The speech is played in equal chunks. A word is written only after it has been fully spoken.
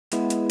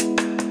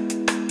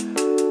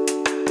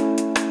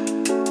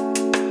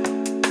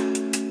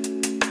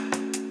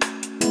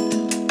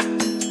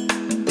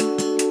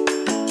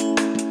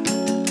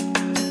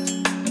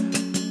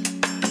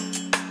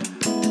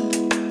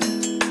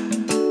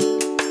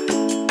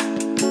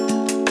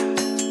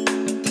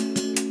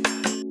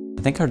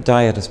I think our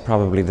diet is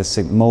probably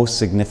the most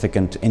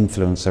significant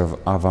influencer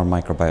of our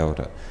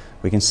microbiota.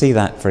 We can see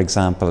that, for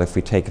example, if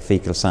we take a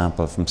fecal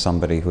sample from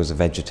somebody who is a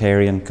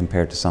vegetarian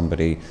compared to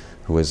somebody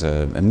who is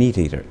a meat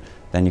eater,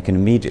 then you can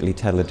immediately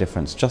tell the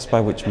difference just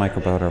by which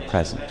microbiota are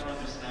present.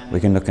 We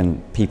can look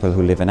at people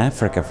who live in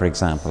Africa, for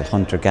example,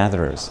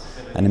 hunter-gatherers,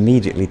 and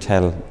immediately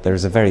tell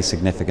there's a very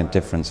significant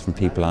difference from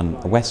people on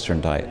a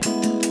Western diet.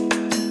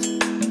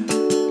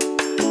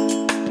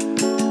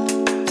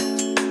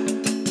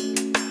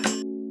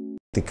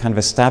 The kind of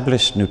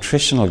established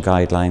nutritional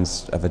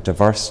guidelines of a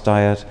diverse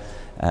diet,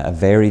 a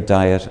varied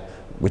diet,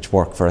 which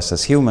work for us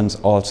as humans,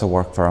 also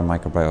work for our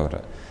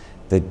microbiota.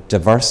 The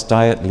diverse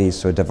diet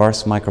leads to a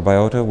diverse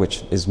microbiota,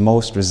 which is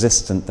most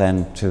resistant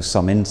then to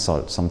some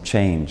insult, some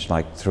change,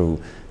 like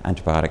through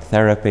antibiotic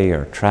therapy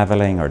or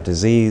traveling or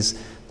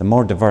disease. The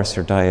more diverse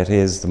your diet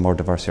is, the more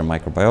diverse your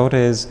microbiota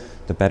is,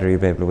 the better you'll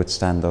be able to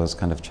withstand those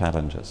kind of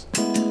challenges.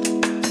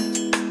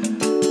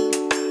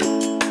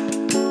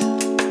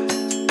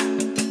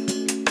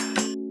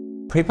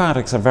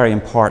 Prebiotics are very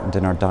important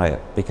in our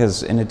diet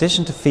because in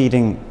addition to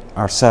feeding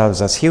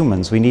ourselves as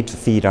humans, we need to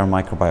feed our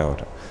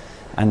microbiota.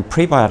 And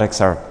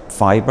prebiotics are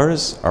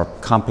fibers or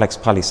complex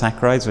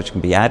polysaccharides which can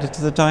be added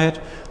to the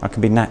diet or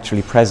can be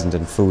naturally present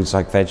in foods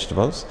like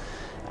vegetables.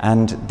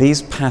 And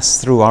these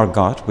pass through our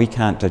gut, we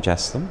can't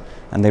digest them,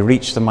 and they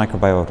reach the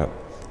microbiota.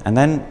 And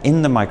then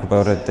in the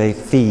microbiota they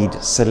feed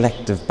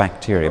selective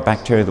bacteria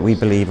that we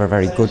believe are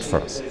very good for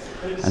us.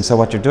 And so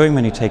what you're doing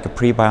when you take a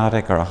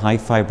prebiotic or a high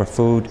fiber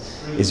food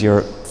is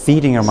you're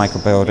feeding your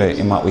microbiota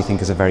in what we think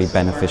is a very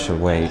beneficial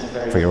way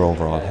for your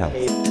overall health.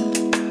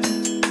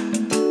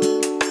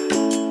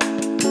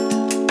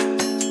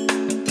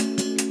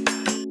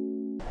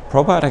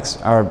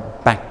 Probiotics are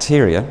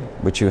bacteria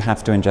which you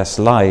have to ingest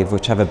live,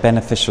 which have a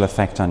beneficial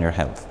effect on your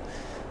health.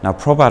 Now,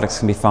 probiotics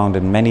can be found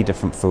in many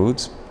different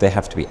foods. They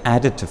have to be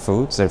added to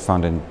foods. They're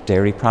found in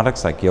dairy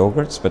products like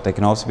yogurts, but they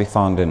can also be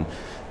found in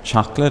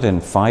chocolate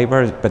and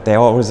fiber, but they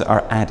always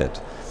are added.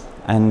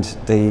 And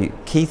the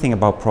key thing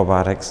about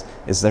probiotics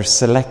is they're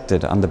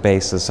selected on the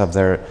basis of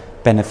their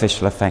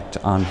beneficial effect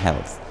on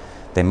health.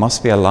 They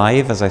must be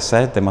alive, as I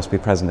said, they must be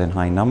present in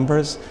high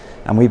numbers,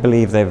 and we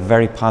believe they have a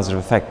very positive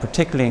effect,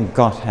 particularly in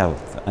gut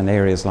health and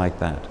areas like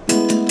that.